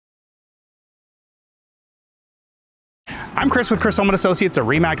I'm Chris with Chris Holm and Associates at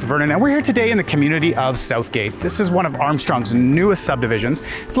Remax Vernon, and we're here today in the community of Southgate. This is one of Armstrong's newest subdivisions.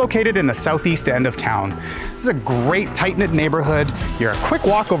 It's located in the southeast end of town. This is a great tight-knit neighborhood. You're a quick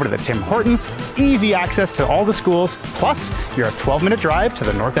walk over to the Tim Hortons, easy access to all the schools, plus you're a 12-minute drive to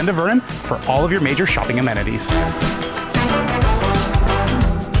the north end of Vernon for all of your major shopping amenities.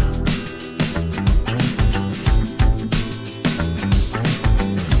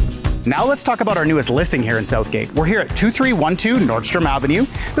 Now let's talk about our newest listing here in Southgate. We're here at 2312 Nordstrom Avenue.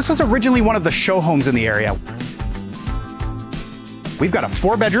 This was originally one of the show homes in the area. We've got a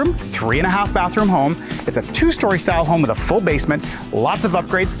 4-bedroom, 3.5 bathroom home. It's a 2-story style home with a full basement, lots of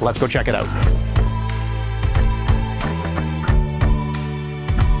upgrades. Let's go check it out.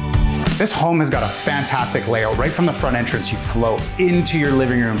 This home has got a fantastic layout. Right from the front entrance, you flow into your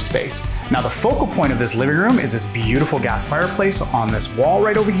living room space. Now the focal point of this living room is this beautiful gas fireplace on this wall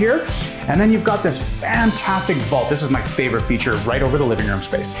right over here. And then you've got this fantastic vault. This is my favorite feature right over the living room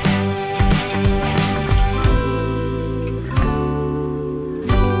space.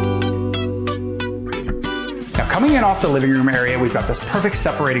 Coming in off the living room area, we've got this perfect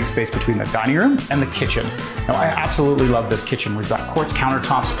separating space between the dining room and the kitchen. Now, I absolutely love this kitchen. We've got quartz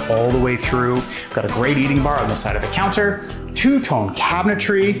countertops all the way through. We've got a great eating bar on the side of the counter, 2-tone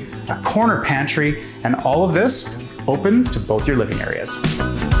cabinetry, a corner pantry, and all of this open to both your living areas.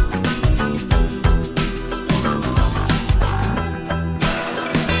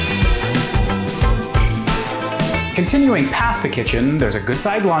 Continuing past the kitchen, there's a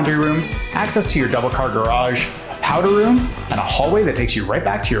good-sized laundry room, access to your double-car garage, a powder room, and a hallway that takes you right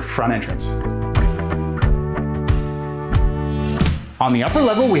back to your front entrance. On the upper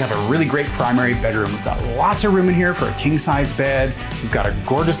level, we have a really great primary bedroom. We've got lots of room in here for a king-size bed. We've got a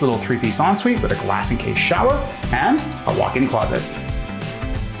gorgeous little 3-piece ensuite with a glass-encased shower and a walk-in closet.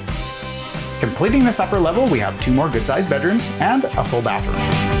 Completing this upper level, we have 2 more good-sized bedrooms and a full bathroom.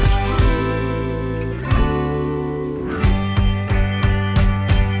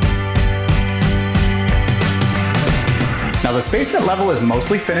 Now this basement level is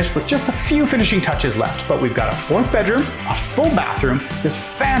mostly finished with just a few finishing touches left, but we've got a 4th bedroom, a full bathroom, this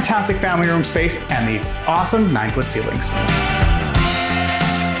fantastic family room space, and these awesome 9-foot ceilings.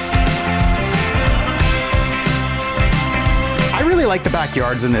 I really like the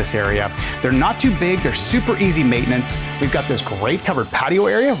backyards in this area. They're not too big, they're super easy maintenance. We've got this great covered patio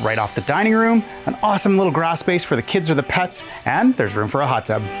area right off the dining room, an awesome little grass space for the kids or the pets, and there's room for a hot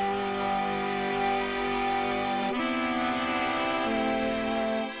tub.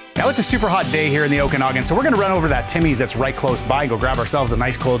 Now it's a super hot day here in the Okanagan, so we're gonna run over to that Timmy's that's right close by and go grab ourselves a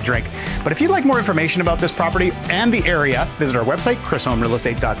nice cold drink. But if you'd like more information about this property and the area, visit our website,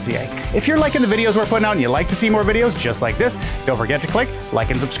 chrishomerealestate.ca. If you're liking the videos we're putting out and you'd like to see more videos just like this, don't forget to click like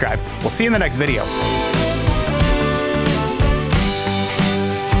and subscribe. We'll see you in the next video.